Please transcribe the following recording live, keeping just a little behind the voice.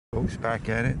Folks, back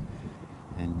at it,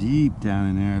 and deep down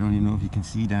in there, I don't even know if you can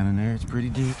see down in there, it's pretty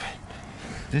deep.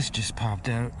 This just popped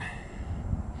out.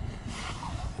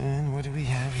 And what do we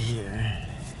have here?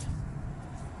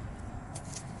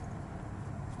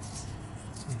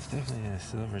 It's definitely a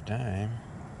silver dime.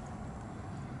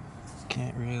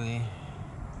 Can't really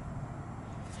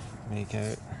make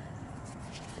out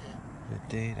the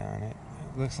date on it.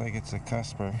 It looks like it's a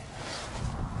cusper.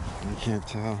 I can't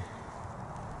tell.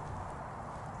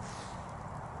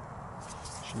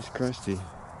 She's crusty.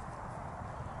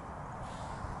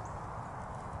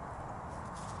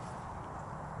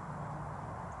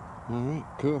 Alright,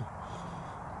 cool.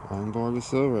 On board with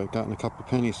silver. I've gotten a couple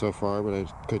pennies so far, but I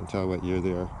couldn't tell what year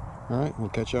they are. Alright, we'll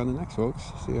catch you on the next, folks.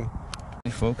 See ya.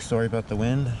 Hey folks, sorry about the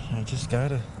wind. I just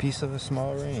got a piece of a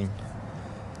small ring.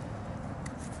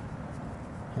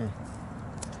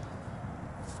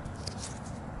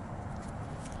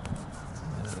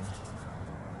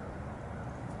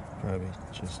 Probably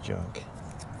just junk.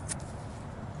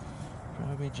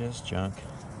 Probably just junk.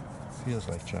 Feels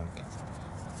like junk.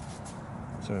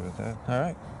 Sorry about that.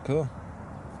 Alright, cool.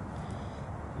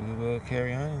 We will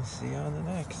carry on and see you on the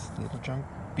next little junk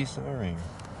piece of a ring.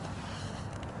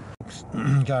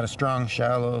 Got a strong,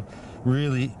 shallow,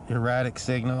 really erratic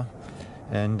signal,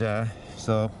 and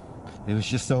so it was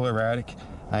just so erratic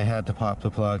I had to pop the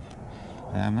plug.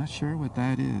 And I'm not sure what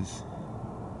that is.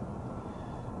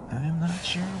 I'm not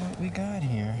sure what we got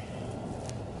here.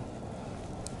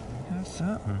 We got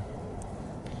something.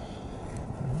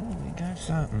 Oh, we got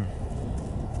something.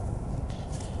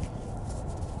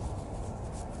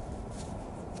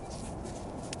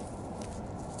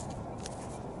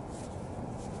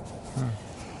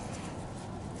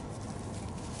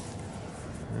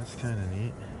 That's kind of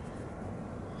neat.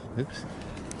 Oops.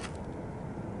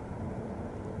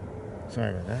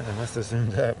 Sorry about that. I must have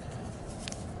zoomed up.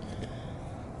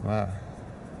 Wow.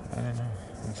 I don't know.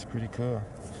 That's pretty cool.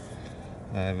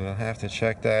 I will have to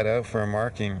check that out for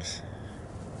markings.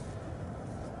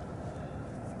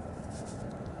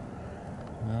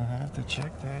 We'll have to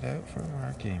check that out for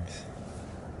markings.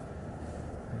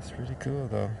 That's pretty cool,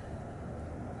 though.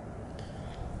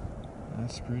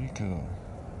 That's pretty cool.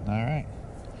 Alright.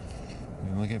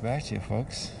 We'll get back to you,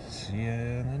 folks. See you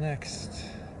in the next.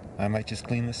 I might just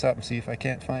clean this up and see if I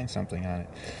can't find something on it.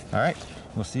 Alright,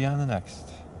 we'll see you on the next.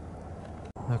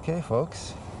 Okay,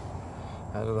 folks.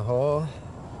 Out of the hole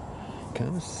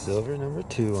comes silver number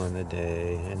 2 on the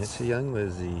day, and it's a young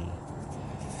Lizzie.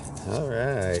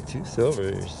 Alright, 2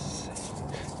 silvers.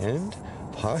 And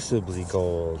possibly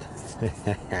gold.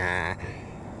 And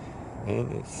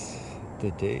the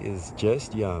day is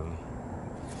just young.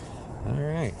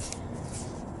 Alright.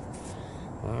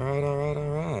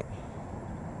 Alright.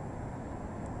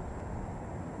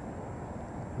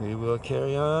 We will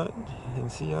carry on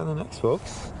and see you on the next,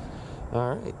 folks.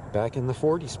 Alright, back in the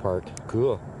 40s park.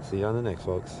 Cool. See you on the next,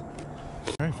 folks.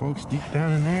 Alright, folks, deep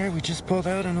down in there, we just pulled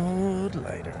out an old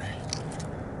lighter.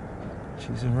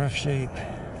 She's in rough shape.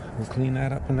 We'll clean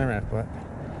that up in the wrap up.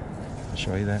 I'll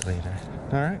show you that later.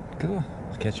 Alright, cool.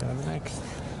 I'll catch you on the next.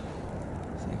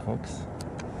 See you, folks.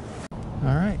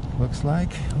 Alright, looks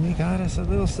like we got us a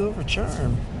little silver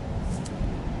charm.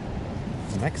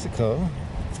 Mexico.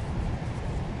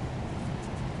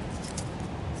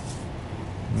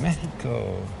 I'm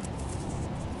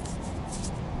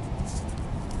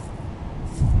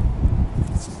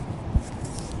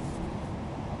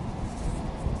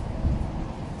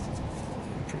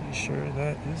pretty sure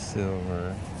that is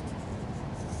silver.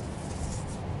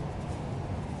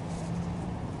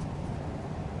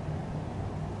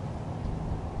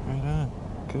 Right on.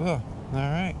 Cool.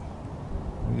 Alright.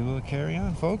 We will carry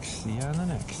on, folks. See you on the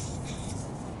next.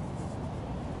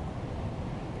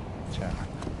 Ciao.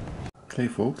 Okay,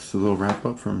 folks, a little wrap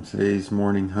up from today's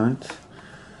morning hunt.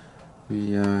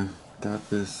 We got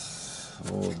this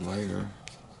old lighter.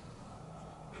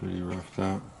 Pretty roughed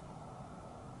up.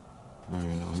 I don't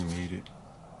even know who made it.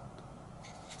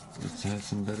 It's had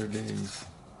some better days.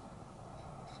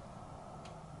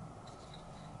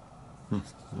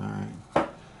 Alright.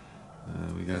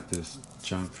 We got this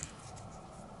junk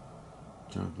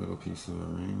little piece of a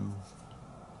ring.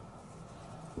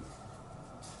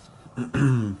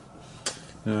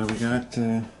 We got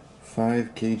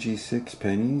 5 KG6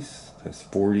 pennies. That's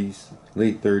 40s,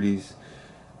 late 30s,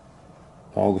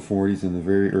 all the 40s and the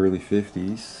very early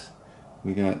 50s.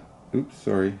 We got, 3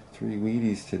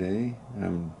 Wheaties today.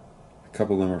 A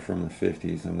couple of them are from the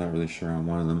 50s. I'm not really sure on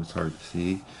one of them. It's hard to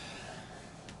see.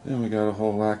 Then we got a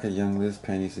whole whack of Young Liz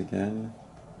pennies again.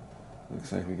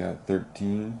 Looks like we got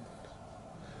 13.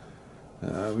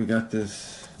 We got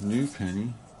this new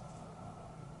penny.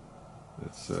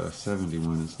 It's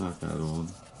 71. It's not that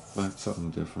old, but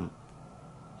something different.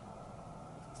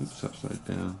 Oops, upside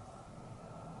down.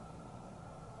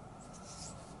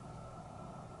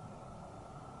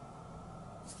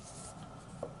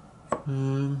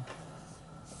 And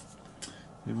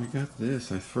we got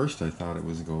this. At first I thought it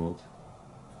was gold,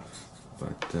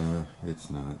 but it's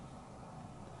not.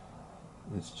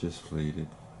 It's just plated.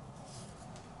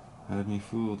 Had me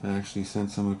fooled. I actually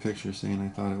sent someone a picture saying I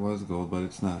thought it was gold, but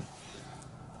it's not.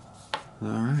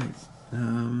 Alright.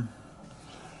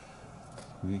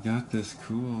 We got this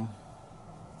cool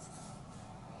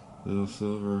little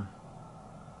silver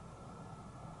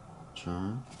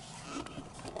charm.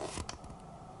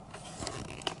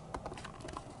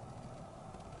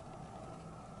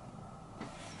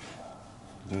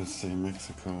 It does say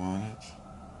Mexico on it.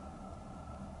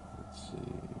 Let's see.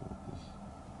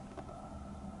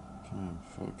 Come on,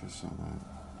 focus on that.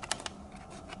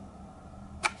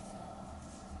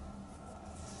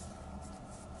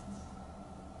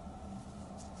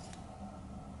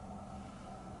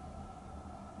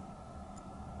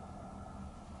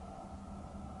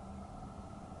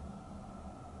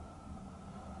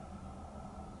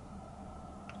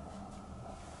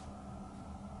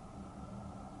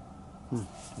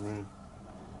 Right.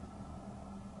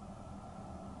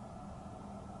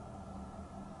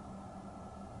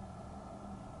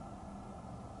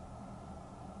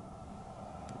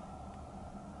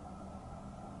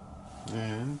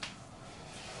 And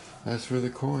as for the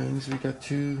coins, we got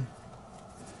two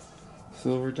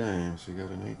silver dimes. We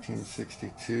got a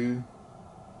 1962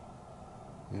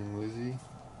 in Lizzie.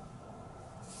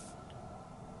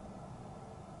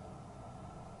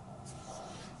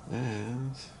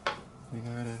 And we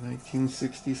got a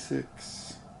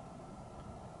 1966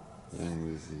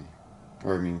 in Lizzie.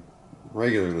 Or I mean,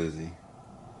 regular Lizzie.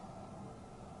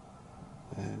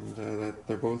 And that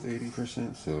they're both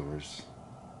 80% silvers.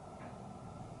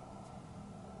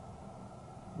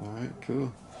 Alright,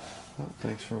 cool. Well,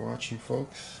 thanks for watching,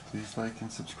 folks. Please like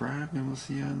and subscribe, and we'll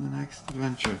see you on the next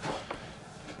adventure.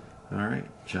 Alright,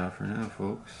 ciao for now,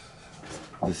 folks.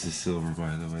 This is silver,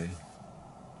 by the way.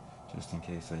 Just in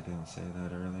case I didn't say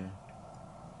that earlier.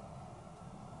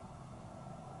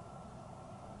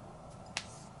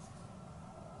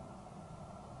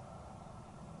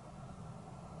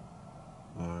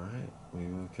 Alright, we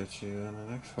will catch you on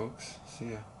the next, folks.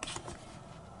 See ya.